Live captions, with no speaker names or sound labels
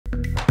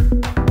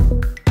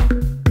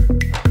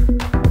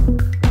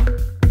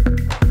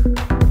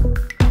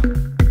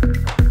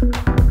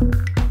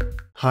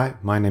Hi,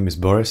 my name is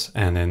Boris,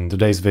 and in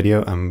today's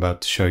video I'm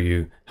about to show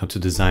you how to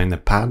design a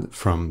pad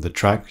from the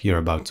track you're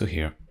about to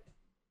hear.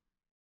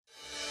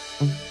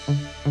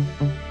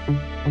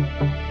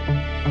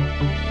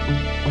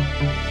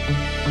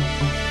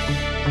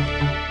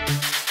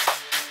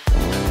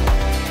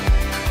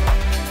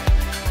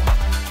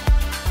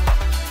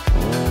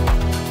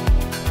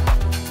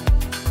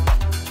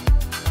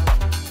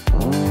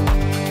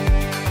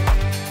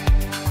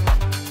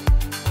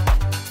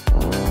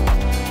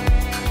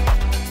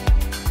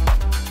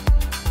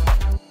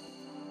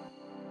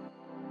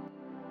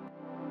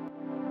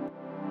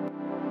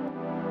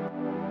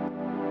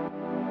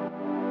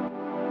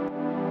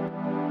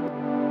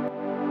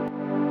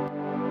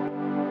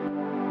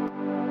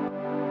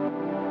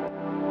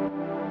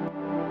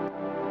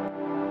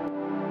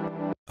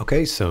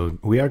 Okay, so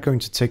we are going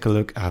to take a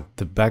look at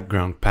the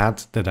background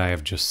pad that I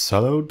have just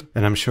soloed,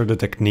 and I'm sure the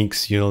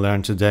techniques you'll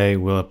learn today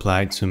will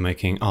apply to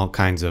making all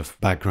kinds of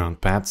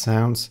background pad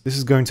sounds. This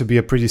is going to be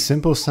a pretty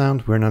simple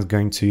sound. We're not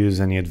going to use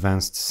any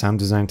advanced sound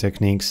design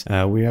techniques.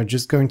 We are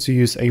just going to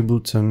use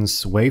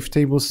Ableton's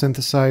Wavetable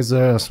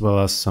synthesizer as well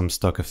as some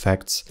stock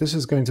effects. This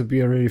is going to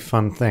be a really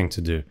fun thing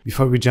to do.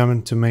 Before we jump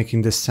into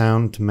making this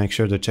sound, make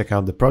sure to check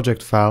out the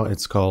project file.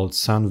 It's called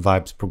Sound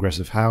Vibes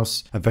Progressive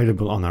House,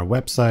 available on our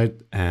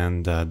website,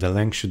 and the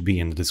link should be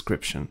in the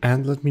description.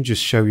 And let me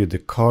just show you the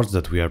chords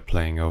that we are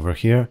playing over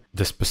here.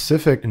 The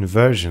specific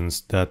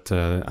inversions that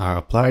are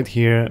applied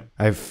here,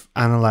 I've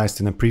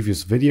analyzed in a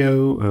previous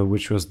video,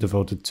 which was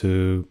devoted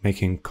to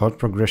making chord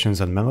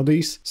progressions and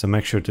melodies. So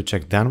make sure to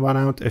check that one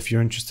out if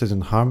you're interested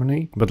in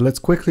harmony. But let's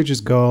quickly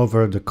just go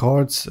over the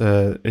chords.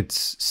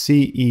 It's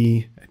C,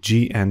 E,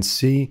 G and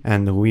C,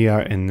 and we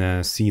are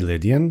in C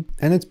Lydian,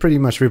 and it's pretty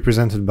much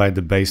represented by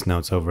the bass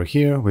notes over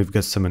here. We've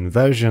got some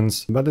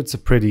inversions, but it's a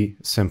pretty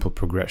simple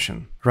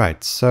progression.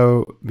 Right,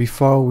 so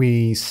before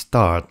we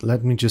start,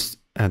 let me just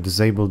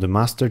disable the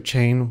master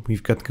chain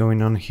we've got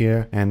going on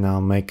here, and I'll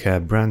make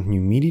a brand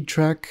new MIDI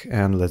track,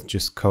 and let's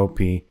just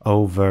copy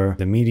over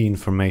the MIDI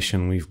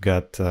information we've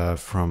got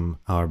from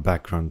our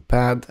background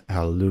pad.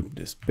 I'll loop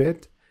this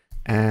bit,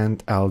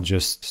 and I'll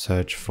just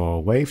search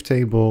for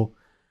Wavetable.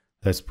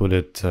 Let's put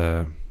it,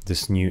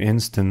 this new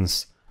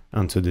instance,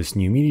 onto this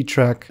new MIDI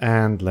track,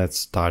 and let's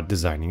start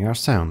designing our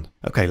sound.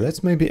 Okay,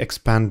 let's maybe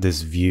expand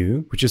this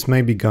view, which is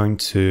maybe going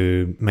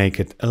to make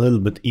it a little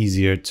bit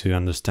easier to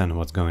understand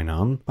what's going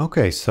on.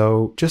 Okay,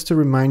 so just to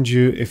remind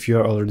you, if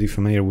you're already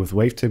familiar with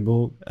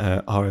Wavetable,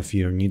 or if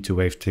you're new to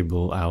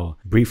Wavetable, I'll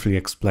briefly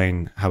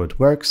explain how it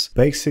works.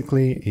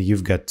 Basically,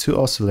 you've got two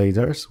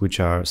oscillators,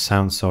 which are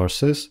sound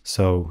sources.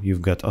 So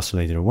you've got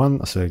oscillator 1,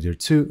 oscillator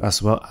 2,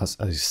 as well as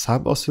a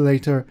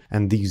sub-oscillator,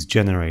 and these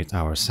generate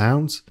our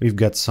sounds. We've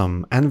got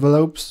some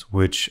envelopes,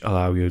 which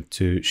allow you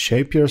to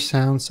shape your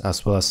sounds,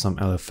 as well as some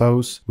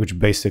LFOs, which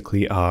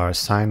basically are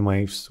sine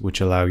waves,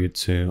 which allow you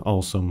to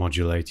also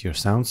modulate your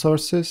sound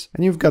sources.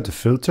 And you've got a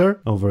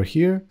filter over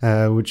here,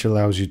 which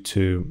allows you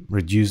to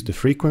reduce the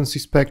frequency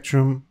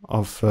spectrum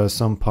of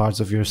some parts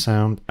of your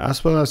sound,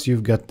 as well as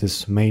you've got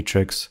this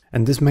matrix.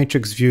 And this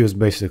matrix view is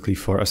basically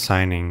for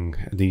assigning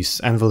these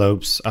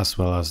envelopes as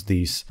well as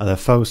these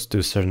LFOs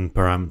to certain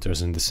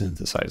parameters in the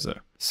synthesizer.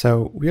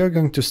 So we are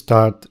going to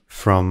start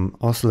from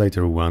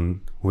oscillator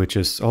 1, which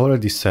is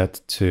already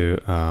set to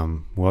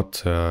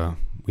what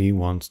we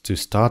want to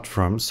start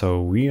from.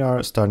 So we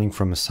are starting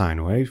from a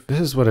sine wave. This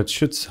is what it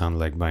should sound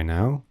like by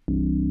now.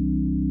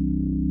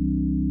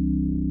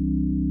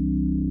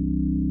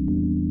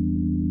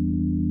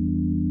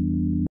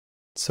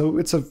 So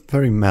it's a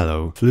very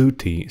mellow,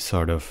 fluty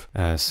sort of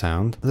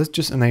sound. Let's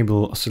just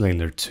enable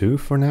oscillator 2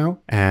 for now.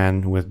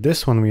 And with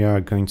this one, we are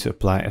going to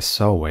apply a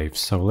saw wave.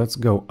 So let's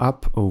go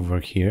up over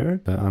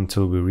here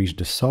until we reach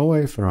the saw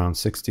wave around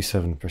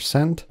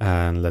 67%.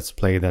 And let's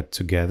play that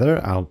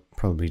together. I'll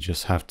probably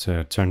just have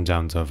to turn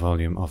down the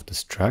volume of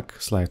this track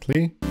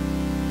slightly.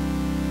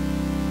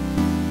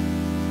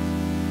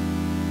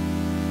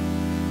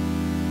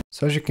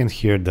 So as you can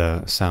hear,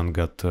 the sound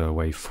got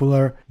way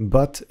fuller,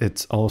 but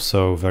it's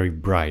also very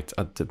bright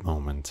at the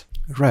moment.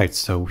 Right,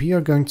 so we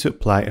are going to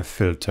apply a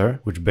filter,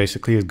 which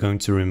basically is going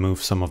to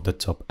remove some of the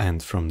top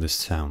end from this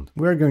sound.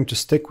 We're going to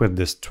stick with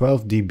this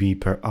 12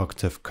 dB per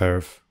octave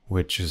curve,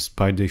 which is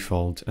by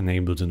default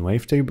enabled in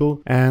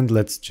Wavetable, and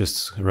let's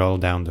just roll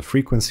down the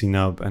frequency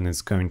knob, and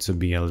it's going to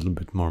be a little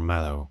bit more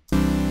mellow.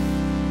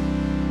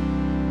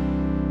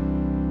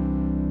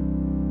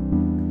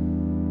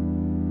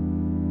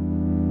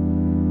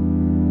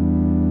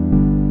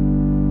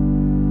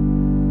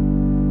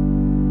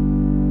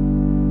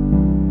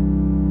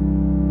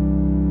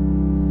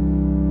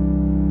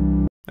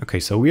 Okay,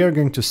 so we are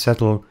going to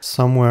settle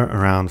somewhere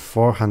around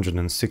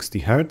 460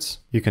 Hertz.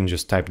 You can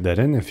just type that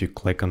in if you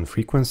click on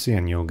frequency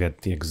and you'll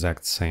get the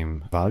exact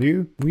same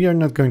value. We are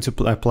not going to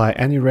apply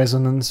any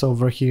resonance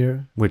over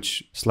here,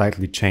 which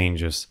slightly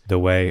changes the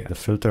way the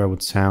filter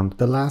would sound.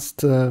 The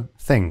last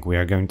thing we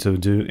are going to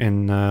do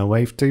in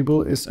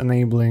Wavetable is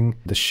enabling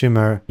the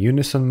shimmer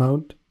unison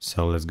mode.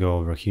 So let's go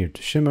over here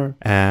to shimmer,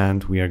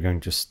 and we are going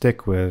to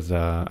stick with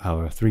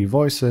our 3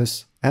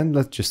 voices, and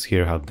let's just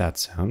hear how that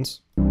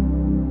sounds.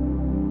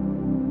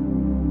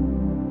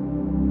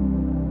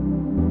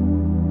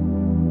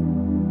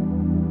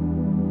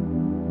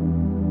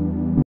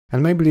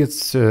 And maybe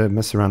let's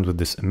mess around with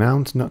this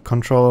amount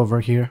control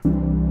over here.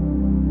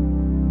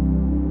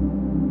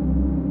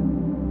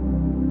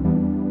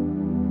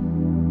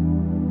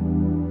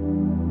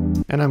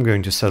 And I'm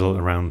going to settle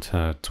around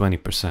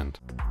 20%.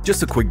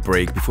 Just a quick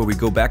break before we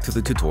go back to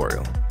the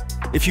tutorial.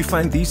 If you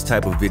find these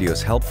type of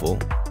videos helpful,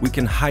 we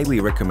can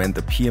highly recommend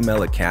the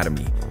PML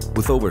Academy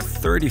with over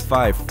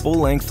 35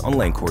 full-length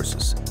online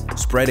courses,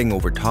 spreading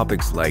over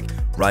topics like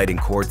writing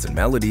chords and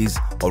melodies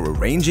or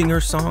arranging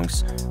your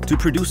songs to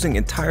producing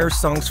entire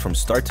songs from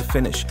start to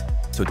finish.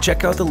 So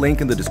check out the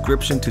link in the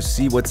description to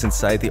see what's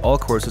inside the All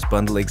Courses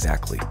bundle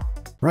exactly.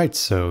 Right,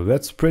 so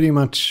that's pretty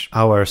much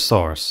our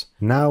source.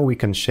 Now we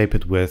can shape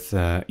it with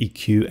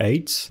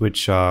EQ8s,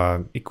 which are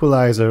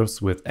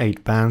equalizers with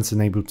 8 bands in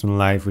Ableton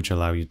Live, which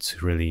allow you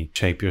to really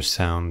shape your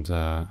sound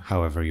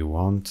however you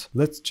want.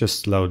 Let's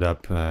just load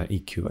up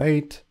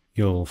EQ8.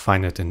 You'll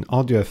find it in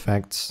audio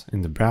effects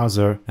in the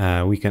browser.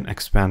 We can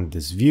expand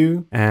this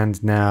view,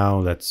 and now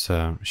let's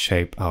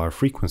shape our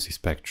frequency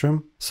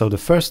spectrum. So the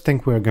first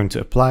thing we're going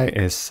to apply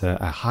is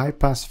a high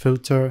pass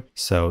filter.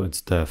 So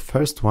it's the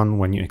first one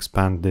when you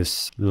expand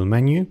this little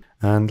menu,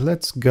 and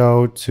let's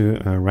go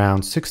to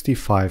around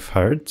 65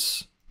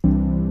 Hertz.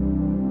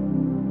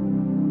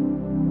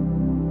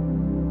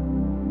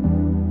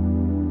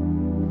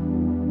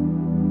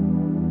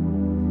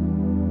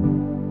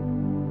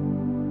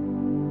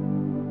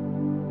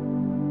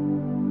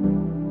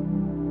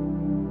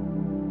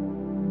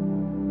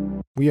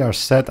 We are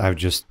set. I've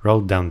just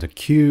rolled down the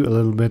Q a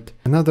little bit.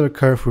 Another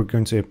curve we're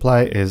going to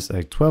apply is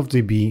a 12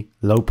 dB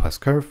low pass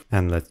curve,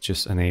 and let's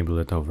just enable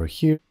it over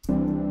here.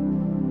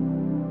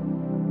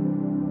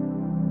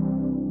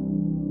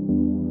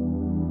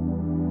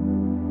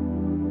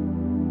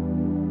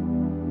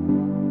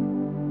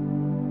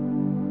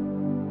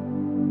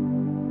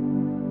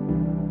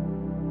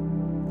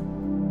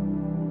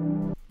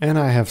 And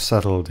I have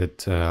settled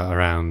it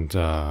around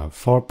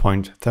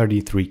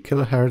 4.33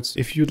 kilohertz.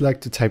 If you'd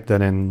like to type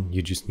that in,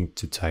 you just need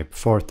to type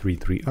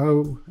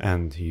 4330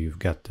 and you've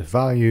got the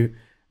value.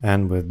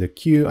 And with the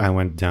Q, I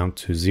went down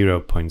to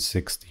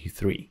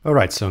 0.63.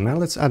 Alright, so now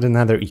let's add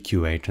another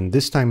EQ8, and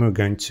this time we're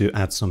going to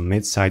add some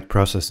mid-side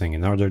processing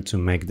in order to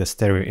make the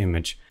stereo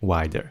image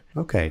wider.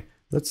 Okay,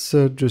 let's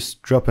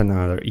just drop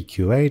another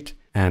EQ8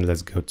 and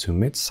let's go to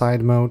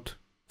mid-side mode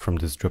from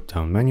this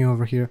drop-down menu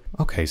over here.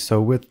 Okay, so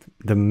with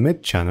the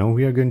mid channel,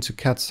 we are going to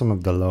cut some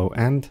of the low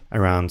end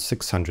around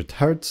 600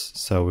 Hertz.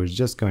 So we're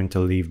just going to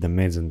leave the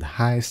mids and the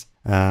highs.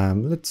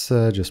 Let's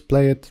just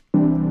play it.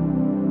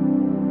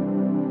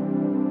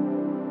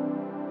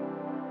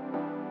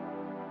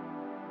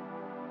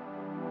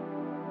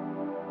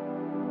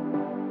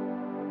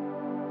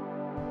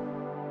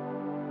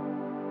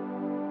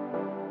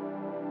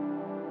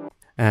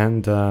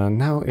 And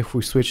now if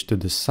we switch to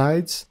the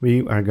sides,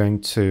 we are going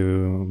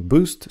to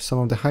boost some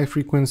of the high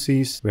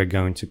frequencies. We're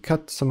going to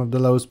cut some of the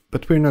lows,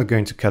 but we're not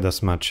going to cut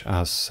as much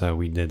as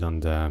we did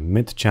on the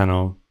mid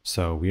channel.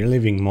 So we're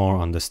leaving more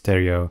on the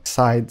stereo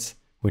sides,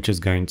 which is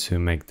going to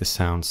make the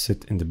sound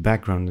sit in the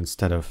background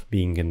instead of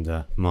being in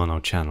the mono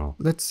channel.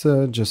 Let's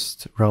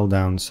just roll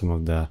down some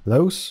of the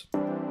lows.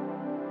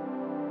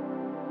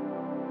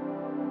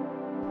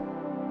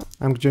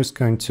 I'm just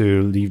going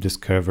to leave this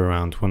curve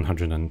around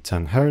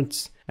 110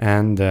 Hertz,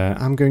 and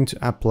I'm going to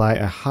apply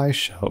a high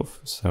shelf.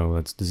 So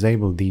let's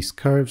disable these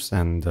curves,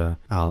 and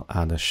I'll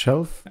add a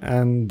shelf,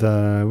 and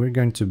we're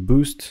going to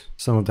boost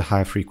some of the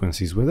high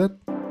frequencies with it.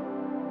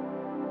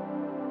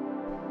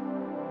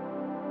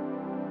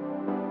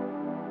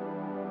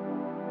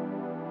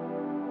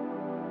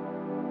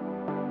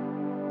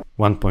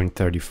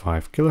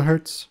 .35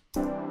 kilohertz.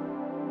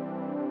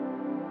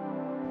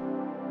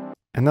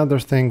 Another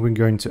thing we're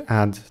going to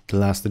add, the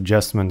last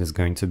adjustment, is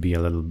going to be a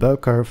little bell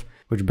curve,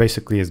 which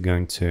basically is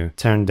going to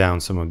turn down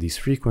some of these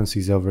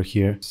frequencies over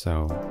here.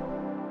 So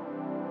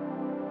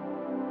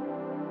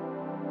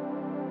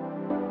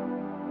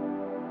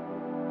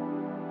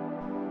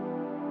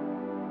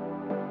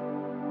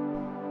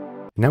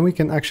now we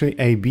can actually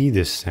A/B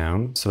this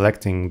sound,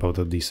 selecting both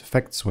of these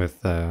effects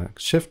with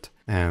Shift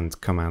and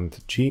Command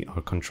G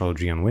or Control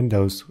G on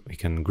Windows. We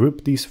can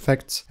group these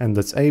effects, and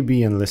let's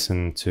A/B and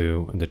listen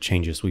to the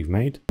changes we've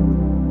made.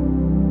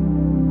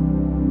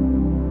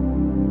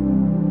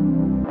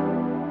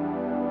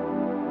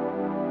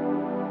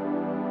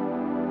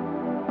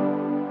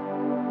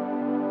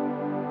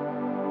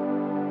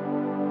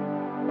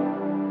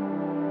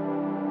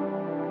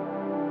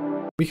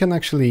 We can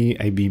actually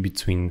A/B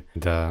between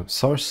the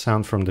source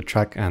sound from the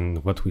track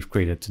and what we've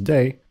created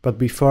today. But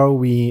before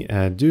we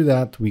do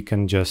that, we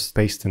can just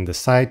paste in the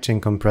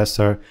sidechain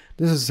compressor.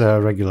 This is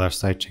a regular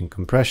sidechain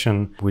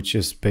compression, which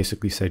is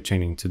basically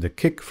sidechaining to the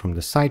kick from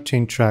the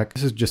sidechain track.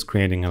 This is just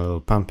creating a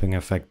little pumping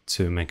effect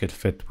to make it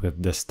fit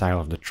with the style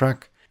of the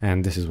track.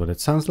 And this is what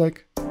it sounds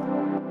like.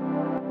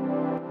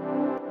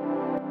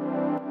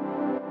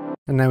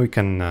 And now we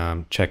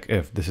can check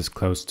if this is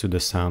close to the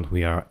sound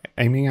we are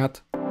aiming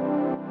at.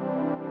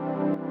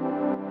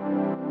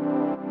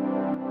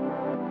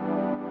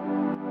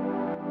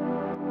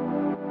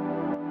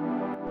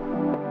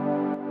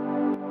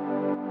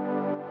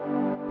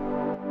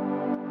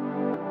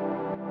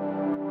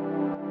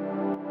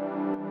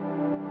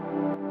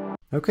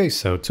 Okay,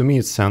 so to me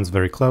it sounds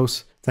very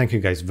close. Thank you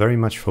guys very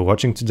much for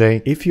watching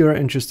today. If you are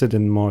interested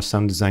in more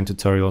sound design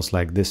tutorials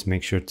like this,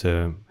 make sure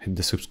to hit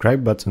the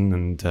subscribe button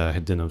and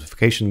hit the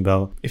notification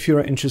bell. If you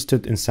are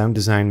interested in sound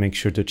design, make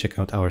sure to check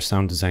out our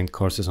sound design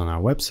courses on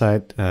our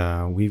website.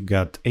 We've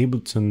got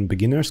Ableton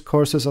beginners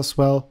courses as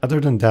well. Other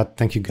than that,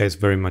 thank you guys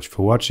very much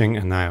for watching,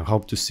 and I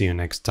hope to see you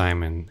next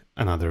time in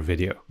another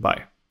video.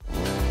 Bye.